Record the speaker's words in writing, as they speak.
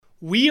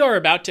We are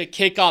about to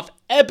kick off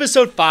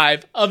episode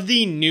 5 of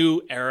the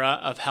New Era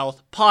of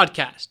Health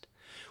podcast,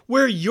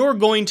 where you're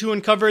going to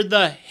uncover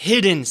the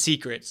hidden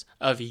secrets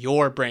of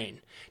your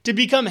brain to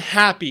become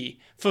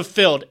happy,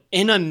 fulfilled,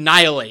 and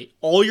annihilate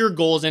all your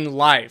goals in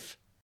life.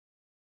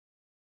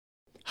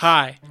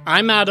 Hi,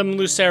 I'm Adam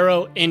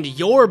Lucero, and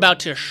you're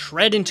about to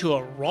shred into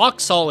a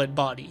rock-solid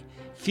body,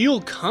 feel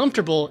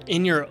comfortable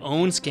in your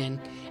own skin,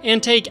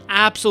 and take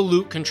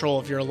absolute control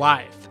of your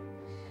life.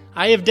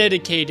 I have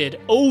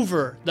dedicated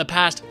over the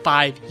past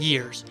 5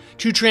 years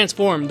to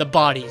transform the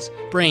bodies,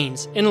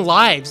 brains, and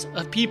lives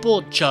of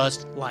people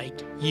just like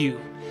you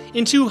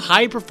into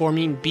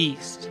high-performing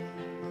beasts.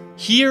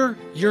 Here,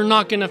 you're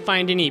not going to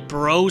find any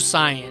bro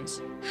science,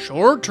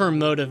 short-term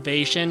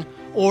motivation,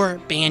 or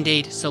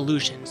band-aid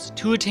solutions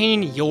to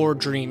attain your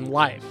dream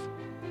life.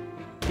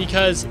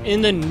 Because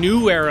in the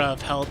new era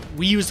of health,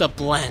 we use a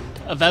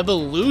blend of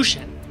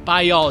evolution,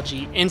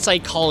 biology, and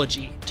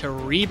psychology to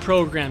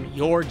reprogram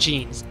your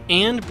genes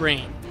and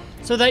brain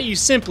so that you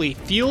simply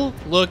feel,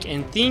 look,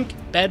 and think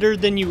better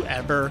than you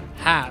ever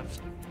have.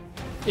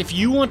 If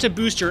you want to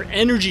boost your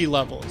energy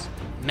levels,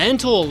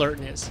 mental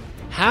alertness,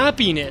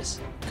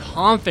 happiness,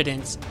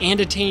 confidence,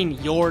 and attain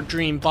your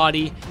dream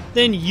body,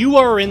 then you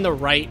are in the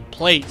right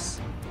place.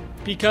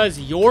 Because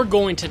you're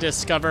going to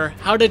discover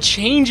how to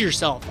change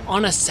yourself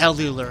on a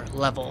cellular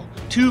level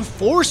to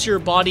force your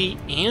body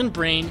and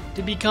brain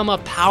to become a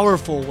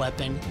powerful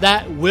weapon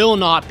that will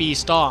not be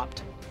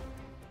stopped.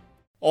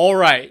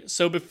 Alright,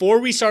 so before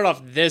we start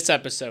off this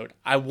episode,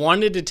 I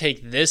wanted to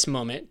take this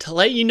moment to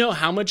let you know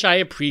how much I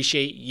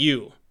appreciate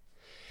you.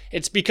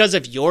 It's because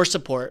of your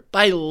support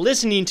by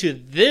listening to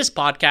this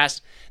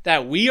podcast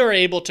that we are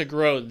able to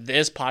grow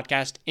this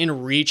podcast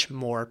and reach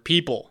more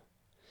people.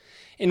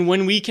 And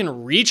when we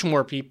can reach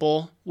more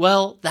people,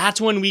 well,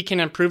 that's when we can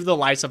improve the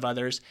lives of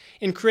others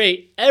and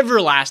create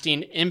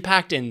everlasting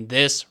impact in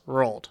this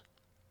world.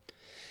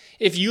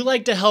 If you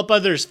like to help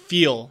others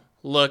feel,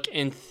 look,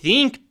 and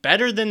think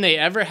better than they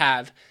ever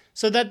have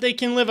so that they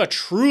can live a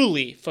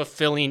truly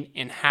fulfilling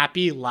and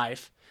happy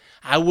life,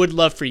 I would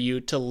love for you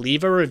to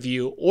leave a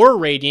review or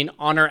rating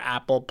on our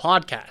Apple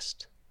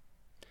podcast.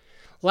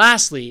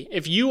 Lastly,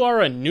 if you are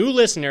a new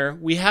listener,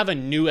 we have a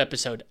new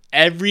episode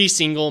every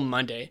single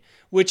Monday,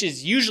 which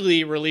is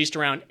usually released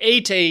around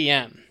 8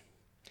 a.m.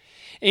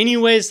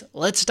 Anyways,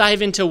 let's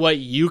dive into what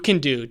you can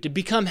do to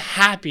become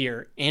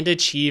happier and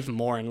achieve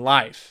more in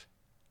life.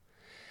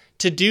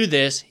 To do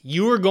this,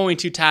 you are going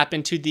to tap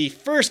into the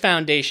first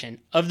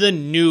foundation of the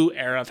new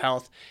era of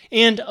health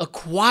and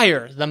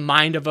acquire the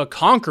mind of a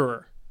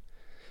conqueror.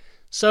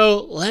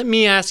 So let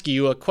me ask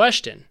you a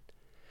question.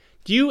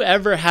 Do you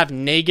ever have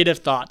negative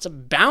thoughts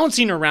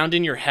bouncing around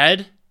in your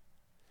head?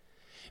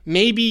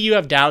 Maybe you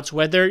have doubts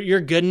whether you're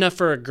good enough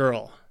for a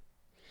girl.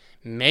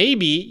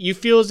 Maybe you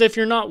feel as if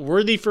you're not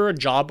worthy for a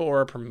job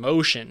or a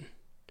promotion.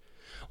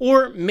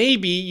 Or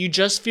maybe you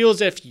just feel as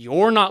if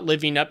you're not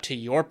living up to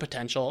your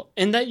potential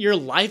and that your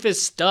life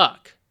is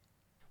stuck.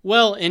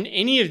 Well, in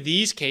any of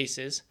these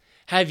cases,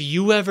 have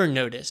you ever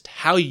noticed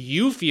how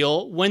you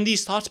feel when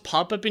these thoughts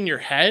pop up in your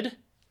head?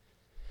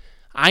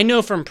 I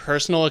know from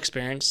personal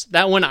experience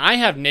that when I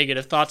have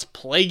negative thoughts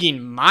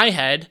plaguing my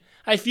head,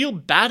 I feel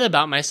bad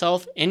about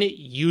myself and it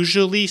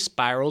usually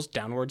spirals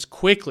downwards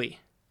quickly.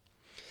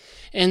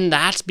 And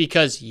that's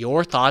because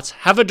your thoughts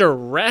have a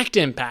direct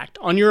impact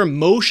on your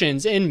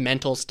emotions and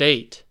mental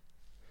state.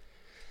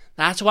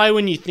 That's why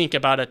when you think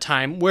about a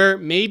time where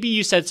maybe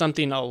you said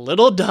something a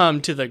little dumb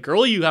to the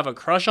girl you have a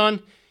crush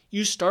on,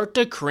 you start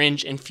to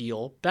cringe and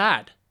feel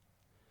bad.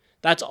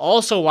 That's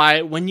also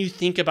why when you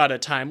think about a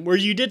time where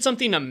you did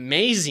something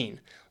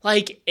amazing,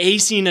 like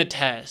acing a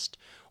test,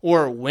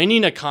 or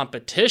winning a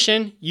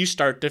competition, you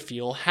start to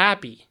feel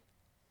happy.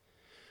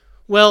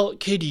 Well,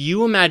 could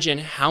you imagine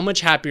how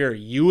much happier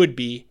you would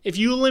be if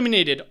you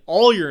eliminated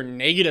all your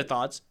negative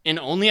thoughts and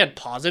only had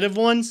positive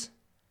ones?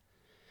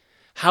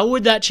 How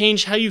would that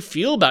change how you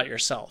feel about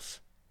yourself?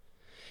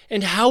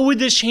 And how would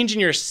this change in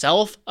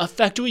yourself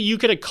affect what you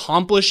could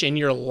accomplish in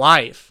your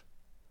life?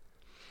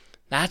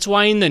 That's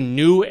why in the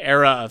new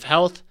era of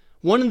health,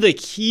 one of the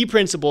key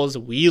principles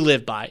we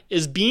live by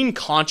is being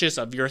conscious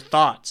of your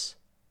thoughts.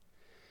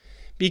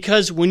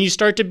 Because when you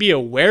start to be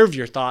aware of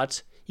your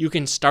thoughts, you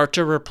can start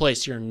to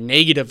replace your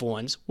negative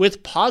ones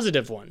with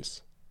positive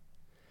ones.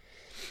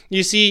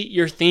 You see,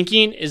 your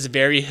thinking is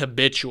very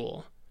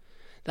habitual.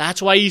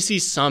 That's why you see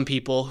some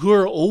people who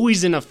are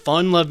always in a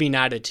fun-loving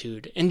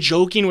attitude and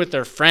joking with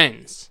their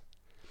friends.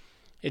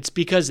 It's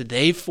because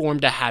they've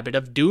formed a habit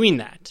of doing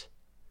that.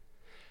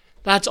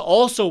 That's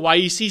also why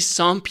you see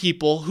some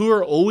people who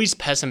are always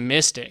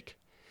pessimistic.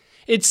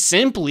 It's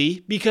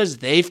simply because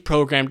they've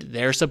programmed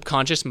their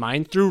subconscious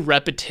mind through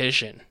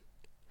repetition.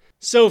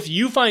 So if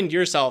you find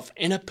yourself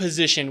in a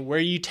position where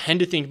you tend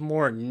to think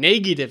more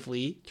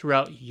negatively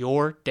throughout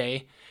your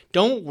day,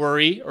 don't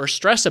worry or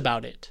stress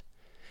about it.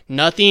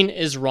 Nothing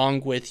is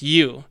wrong with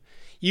you.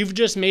 You've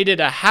just made it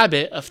a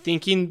habit of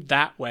thinking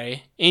that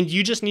way, and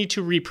you just need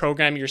to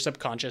reprogram your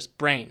subconscious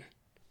brain.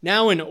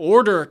 Now, in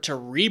order to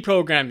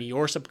reprogram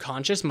your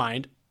subconscious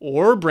mind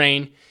or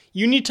brain,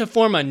 you need to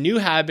form a new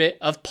habit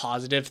of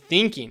positive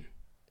thinking.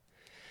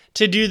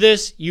 To do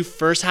this, you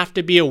first have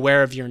to be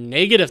aware of your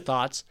negative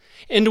thoughts,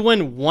 and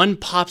when one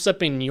pops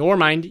up in your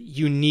mind,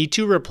 you need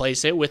to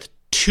replace it with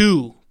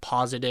 2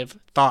 positive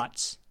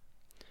thoughts.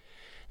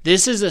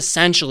 This is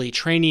essentially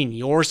training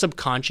your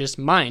subconscious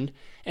mind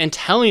and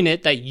telling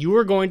it that you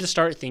are going to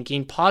start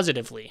thinking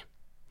positively.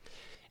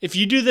 If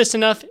you do this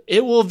enough,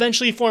 it will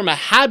eventually form a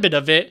habit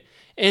of it,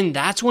 and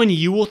that's when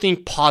you will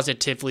think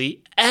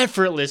positively,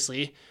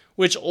 effortlessly,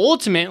 which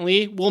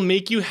ultimately will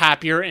make you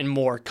happier and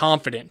more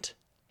confident.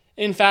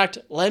 In fact,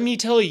 let me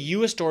tell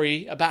you a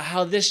story about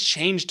how this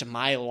changed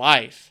my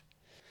life.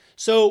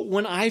 So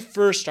when I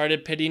first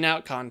started putting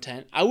out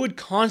content, I would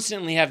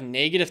constantly have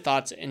negative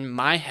thoughts in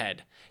my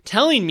head,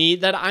 telling me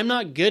that I'm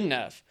not good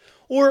enough,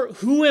 or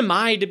who am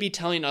I to be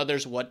telling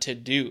others what to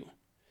do?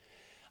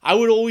 I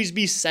would always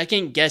be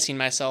second guessing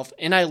myself,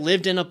 and I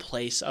lived in a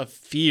place of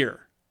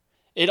fear.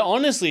 It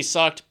honestly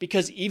sucked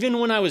because even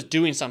when I was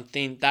doing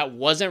something that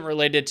wasn't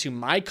related to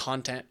my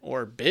content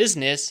or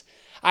business,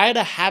 I had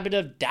a habit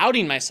of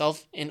doubting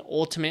myself, and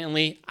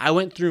ultimately I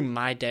went through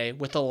my day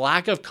with a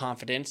lack of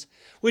confidence,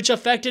 which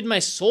affected my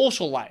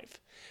social life,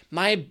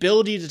 my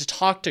ability to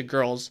talk to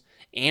girls,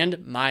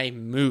 and my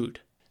mood.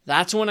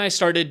 That's when I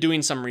started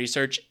doing some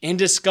research and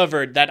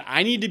discovered that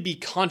I need to be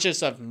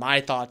conscious of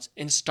my thoughts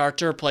and start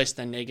to replace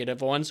the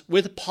negative ones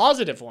with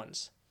positive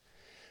ones.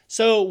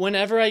 So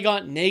whenever I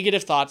got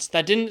negative thoughts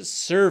that didn't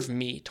serve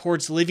me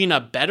towards living a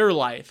better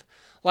life,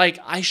 like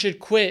I should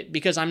quit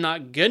because I'm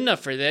not good enough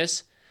for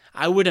this,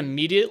 I would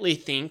immediately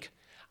think,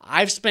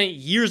 I've spent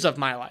years of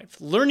my life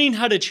learning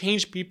how to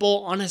change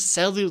people on a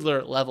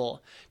cellular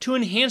level to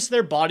enhance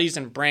their bodies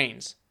and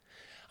brains.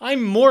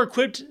 I'm more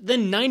equipped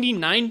than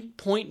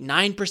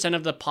 99.9%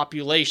 of the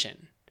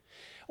population.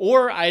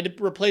 Or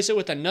I'd replace it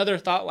with another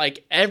thought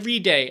like, every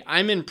day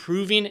I'm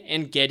improving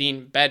and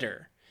getting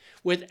better.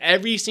 With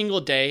every single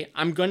day,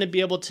 I'm going to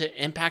be able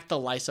to impact the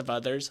lives of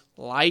others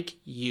like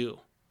you.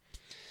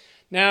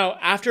 Now,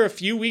 after a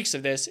few weeks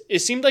of this, it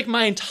seemed like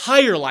my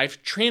entire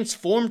life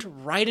transformed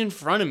right in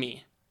front of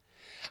me.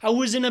 I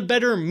was in a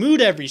better mood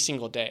every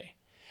single day.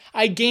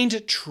 I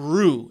gained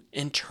true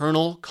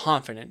internal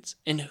confidence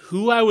in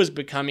who I was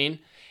becoming,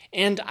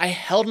 and I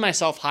held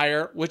myself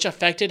higher, which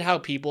affected how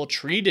people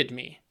treated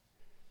me.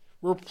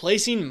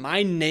 Replacing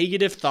my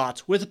negative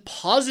thoughts with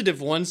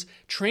positive ones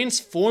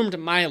transformed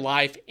my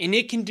life, and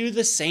it can do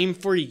the same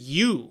for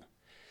you.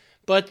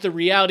 But the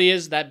reality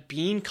is that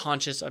being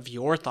conscious of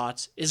your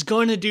thoughts is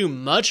going to do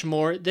much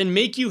more than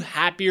make you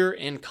happier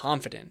and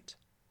confident.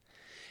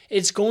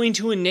 It's going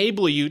to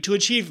enable you to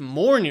achieve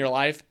more in your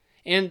life,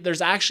 and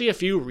there's actually a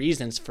few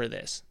reasons for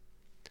this.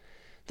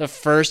 The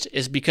first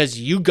is because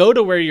you go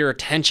to where your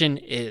attention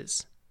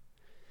is.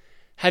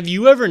 Have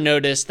you ever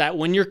noticed that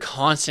when you're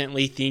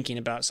constantly thinking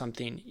about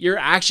something, your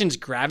actions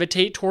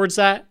gravitate towards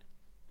that?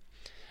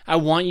 I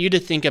want you to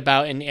think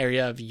about an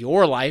area of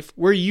your life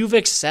where you've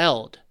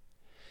excelled.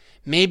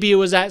 Maybe it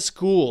was at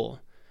school,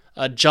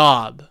 a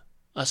job,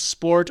 a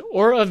sport,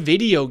 or a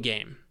video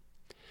game.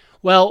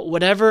 Well,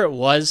 whatever it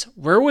was,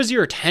 where was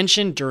your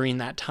attention during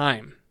that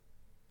time?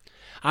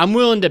 I'm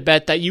willing to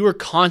bet that you were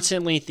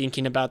constantly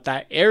thinking about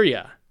that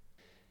area.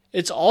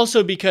 It's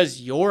also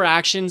because your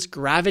actions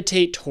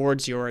gravitate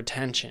towards your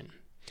attention.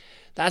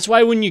 That's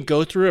why when you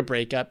go through a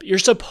breakup, you're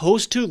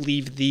supposed to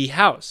leave the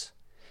house.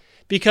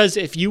 Because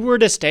if you were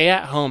to stay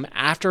at home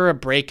after a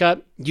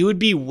breakup, you would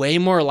be way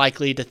more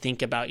likely to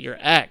think about your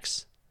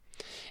ex.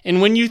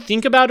 And when you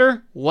think about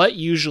her, what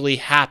usually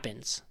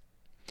happens?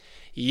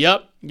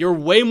 Yup, you're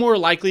way more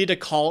likely to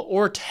call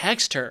or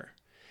text her.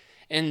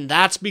 And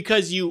that's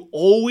because you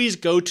always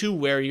go to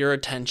where your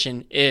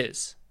attention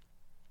is.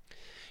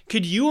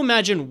 Could you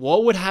imagine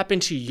what would happen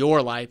to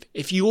your life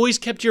if you always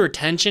kept your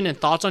attention and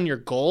thoughts on your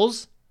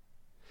goals?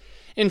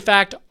 In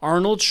fact,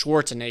 Arnold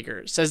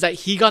Schwarzenegger says that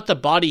he got the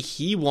body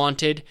he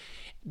wanted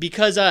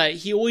because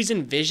he always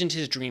envisioned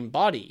his dream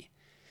body.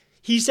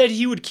 He said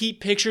he would keep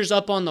pictures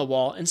up on the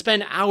wall and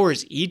spend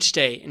hours each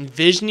day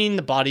envisioning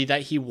the body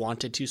that he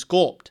wanted to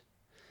sculpt.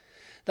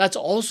 That's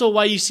also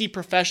why you see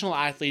professional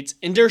athletes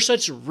endure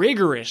such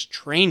rigorous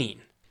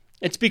training.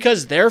 It's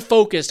because they're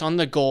focused on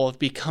the goal of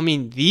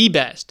becoming the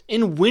best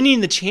and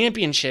winning the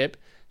championship,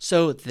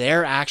 so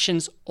their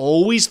actions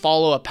always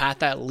follow a path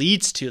that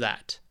leads to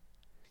that.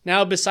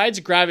 Now, besides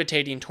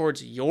gravitating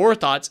towards your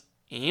thoughts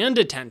and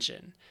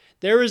attention,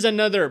 there is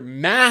another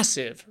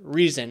massive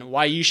reason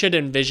why you should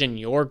envision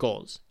your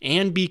goals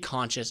and be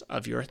conscious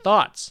of your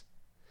thoughts.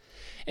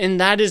 And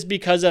that is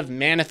because of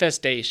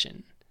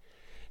manifestation.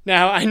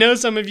 Now, I know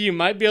some of you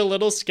might be a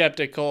little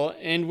skeptical,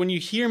 and when you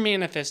hear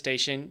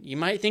manifestation, you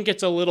might think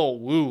it's a little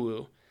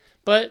woo-woo.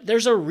 But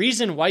there's a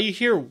reason why you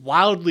hear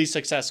wildly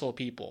successful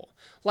people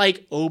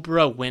like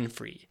Oprah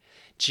Winfrey,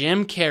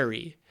 Jim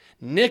Carrey,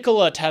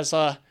 Nikola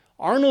Tesla,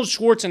 Arnold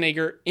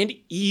Schwarzenegger, and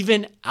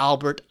even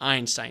Albert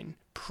Einstein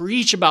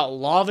preach about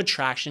law of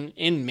attraction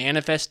and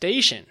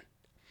manifestation.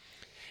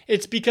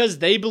 It's because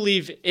they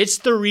believe it's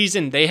the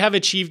reason they have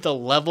achieved the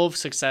level of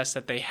success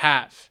that they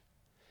have.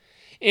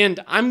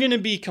 And I'm going to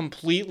be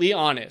completely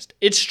honest,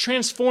 it's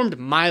transformed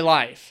my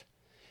life.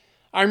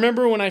 I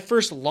remember when I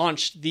first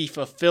launched the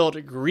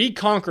Fulfilled Greek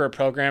Conqueror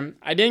program,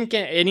 I didn't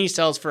get any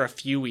sales for a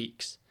few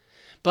weeks.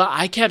 But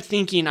I kept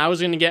thinking I was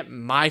going to get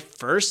my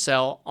first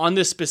sale on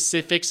this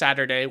specific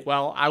Saturday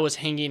while I was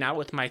hanging out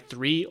with my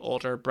 3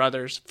 older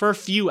brothers for a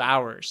few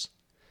hours.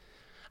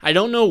 I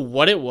don't know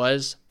what it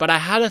was, but I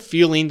had a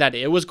feeling that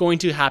it was going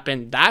to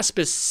happen that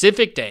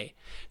specific day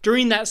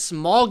during that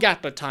small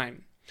gap of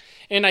time.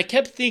 And I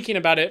kept thinking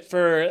about it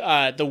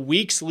for the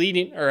weeks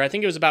leading, or I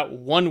think it was about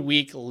 1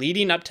 week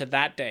leading up to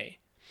that day.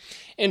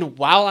 And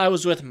while I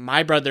was with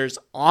my brothers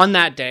on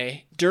that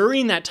day,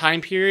 during that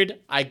time period,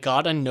 I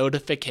got a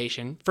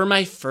notification for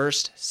my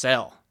first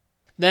sale.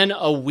 Then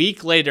a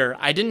week later,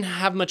 I didn't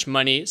have much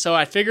money, so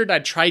I figured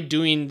I'd try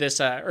doing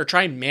this or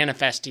try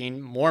manifesting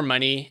more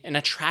money and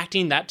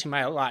attracting that to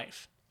my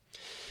life.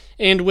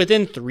 And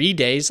within 3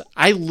 days,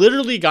 I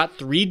literally got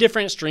 3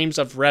 different streams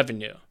of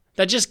revenue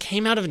that just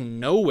came out of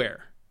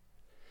nowhere.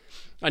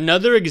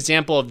 Another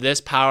example of this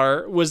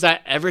power was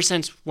that ever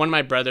since one of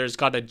my brothers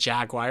got a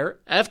Jaguar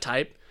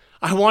F-Type,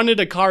 I wanted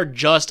a car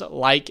just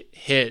like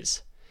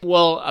his.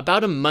 Well,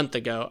 about a month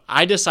ago,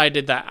 I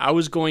decided that I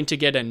was going to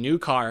get a new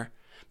car,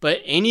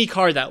 but any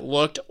car that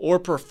looked or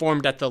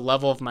performed at the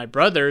level of my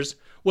brother's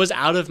was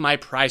out of my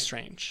price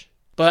range.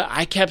 But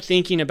I kept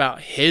thinking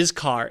about his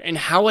car and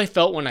how I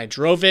felt when I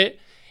drove it,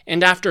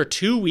 and after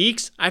 2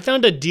 weeks, I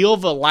found a deal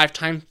of a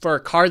lifetime for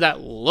a car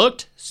that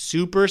looked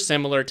super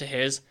similar to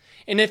his,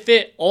 and it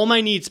fit all my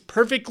needs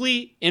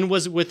perfectly and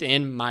was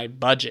within my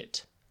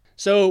budget.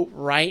 So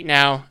right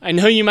now, I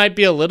know you might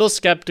be a little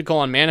skeptical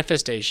on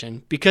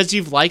manifestation because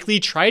you've likely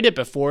tried it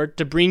before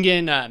to bring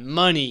in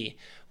money,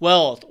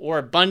 wealth, or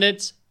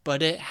abundance,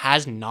 but it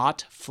has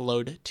not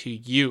flowed to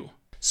you.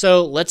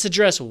 So let's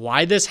address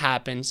why this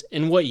happens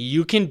and what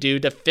you can do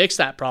to fix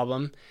that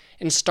problem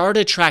and start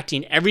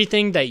attracting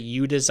everything that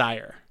you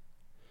desire.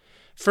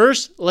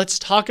 First, let's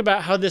talk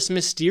about how this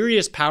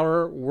mysterious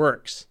power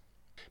works.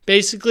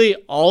 Basically,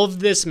 all of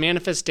this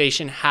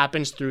manifestation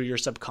happens through your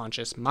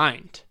subconscious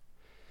mind.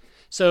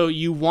 So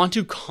you want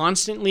to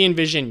constantly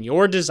envision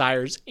your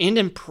desires and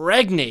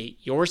impregnate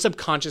your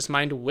subconscious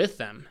mind with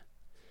them.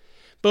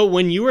 But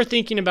when you are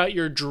thinking about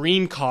your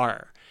dream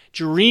car,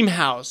 dream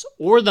house,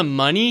 or the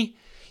money,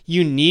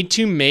 you need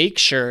to make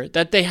sure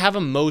that they have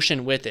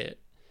emotion with it.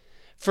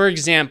 For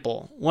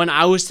example, when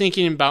I was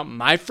thinking about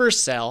my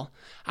first sale,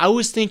 I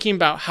was thinking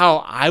about how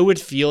I would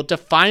feel to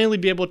finally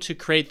be able to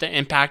create the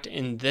impact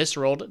in this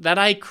world that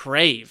I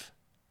crave.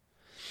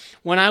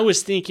 When I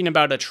was thinking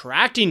about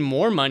attracting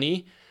more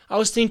money, I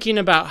was thinking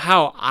about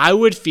how I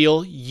would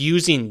feel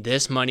using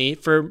this money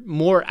for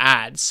more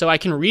ads so I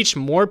can reach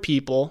more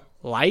people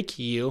like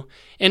you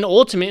and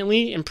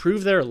ultimately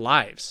improve their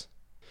lives.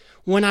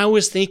 When I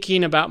was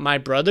thinking about my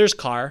brother's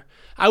car,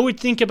 I would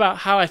think about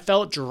how I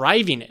felt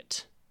driving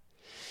it.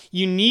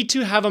 You need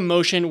to have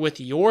emotion with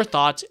your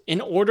thoughts in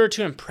order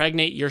to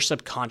impregnate your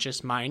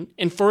subconscious mind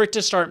and for it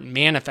to start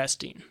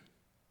manifesting.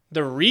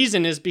 The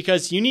reason is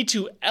because you need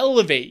to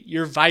elevate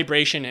your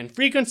vibration and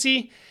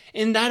frequency,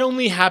 and that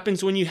only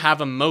happens when you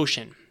have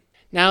emotion.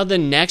 Now, the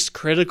next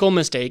critical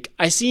mistake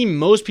I see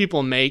most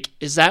people make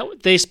is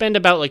that they spend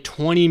about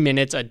 20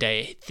 minutes a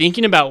day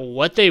thinking about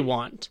what they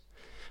want.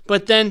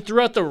 But then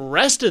throughout the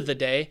rest of the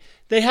day,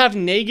 they have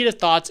negative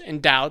thoughts and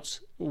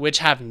doubts, which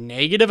have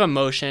negative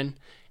emotion,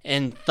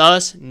 and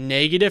thus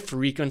negative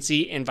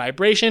frequency and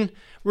vibration,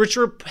 which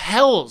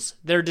repels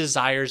their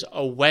desires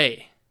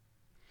away.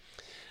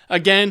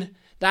 Again,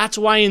 that's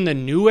why in the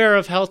new era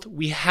of health,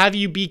 we have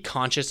you be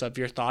conscious of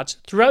your thoughts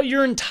throughout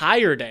your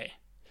entire day.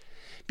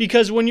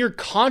 Because when you're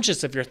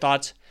conscious of your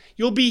thoughts,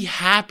 you'll be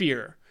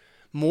happier,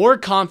 more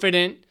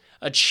confident,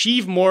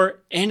 achieve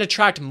more, and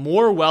attract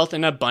more wealth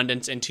and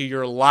abundance into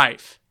your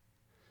life.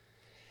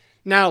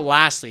 Now,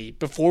 lastly,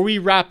 before we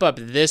wrap up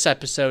this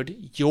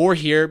episode, you're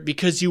here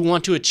because you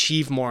want to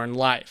achieve more in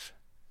life.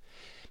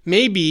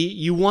 Maybe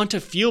you want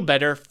to feel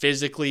better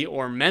physically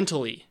or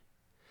mentally.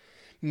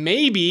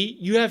 Maybe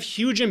you have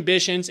huge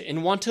ambitions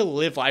and want to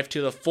live life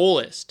to the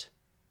fullest.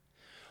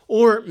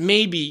 Or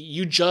maybe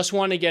you just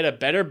want to get a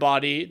better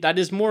body that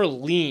is more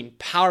lean,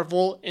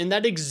 powerful, and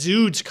that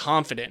exudes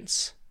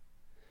confidence.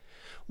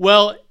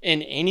 Well,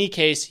 in any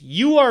case,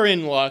 you are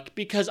in luck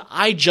because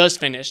I just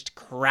finished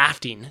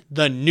crafting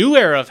the New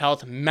Era of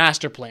Health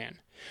Master Plan,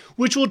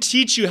 which will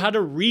teach you how to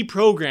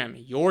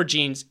reprogram your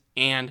genes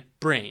and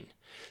brain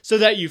so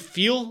that you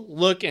feel,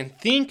 look, and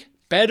think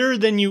better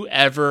than you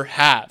ever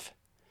have.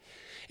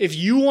 If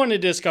you want to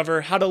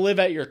discover how to live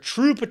at your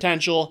true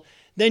potential,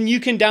 then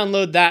you can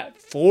download that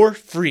for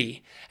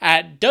free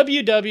at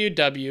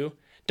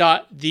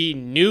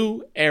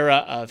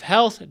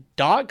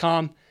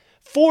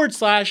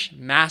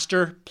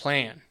www.theneweraofhealth.com/master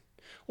plan.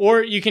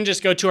 Or you can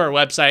just go to our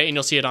website and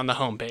you'll see it on the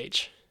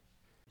homepage.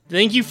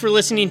 Thank you for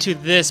listening to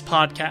this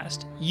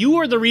podcast. You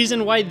are the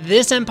reason why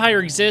this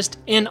empire exists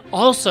and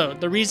also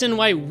the reason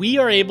why we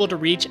are able to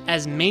reach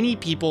as many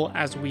people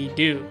as we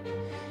do.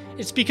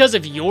 It's because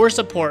of your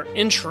support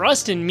and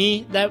trust in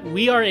me that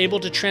we are able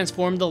to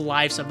transform the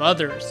lives of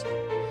others.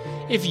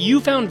 If you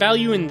found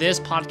value in this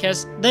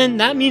podcast, then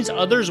that means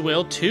others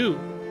will too.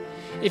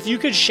 If you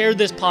could share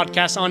this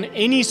podcast on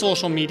any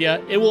social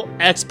media, it will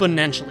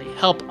exponentially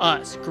help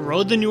us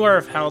grow the new era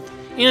of health,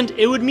 and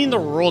it would mean the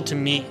world to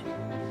me.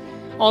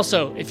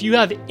 Also, if you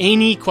have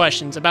any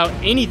questions about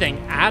anything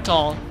at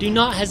all, do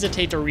not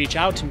hesitate to reach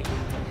out to me.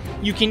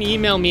 You can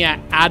email me at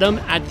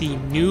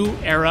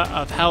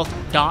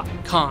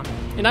adam@theneweraofhealth.com,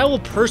 and I will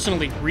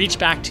personally reach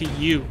back to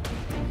you.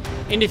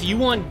 And if you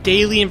want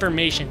daily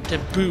information to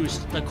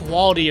boost the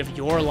quality of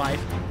your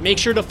life, make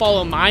sure to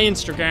follow my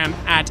Instagram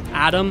at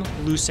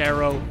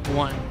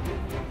AdamLucero1.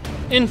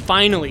 And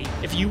finally,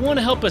 if you want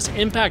to help us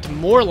impact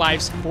more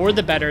lives for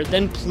the better,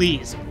 then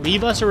please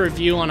leave us a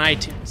review on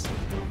iTunes.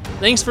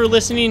 Thanks for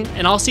listening,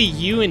 and I'll see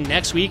you in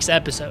next week's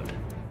episode.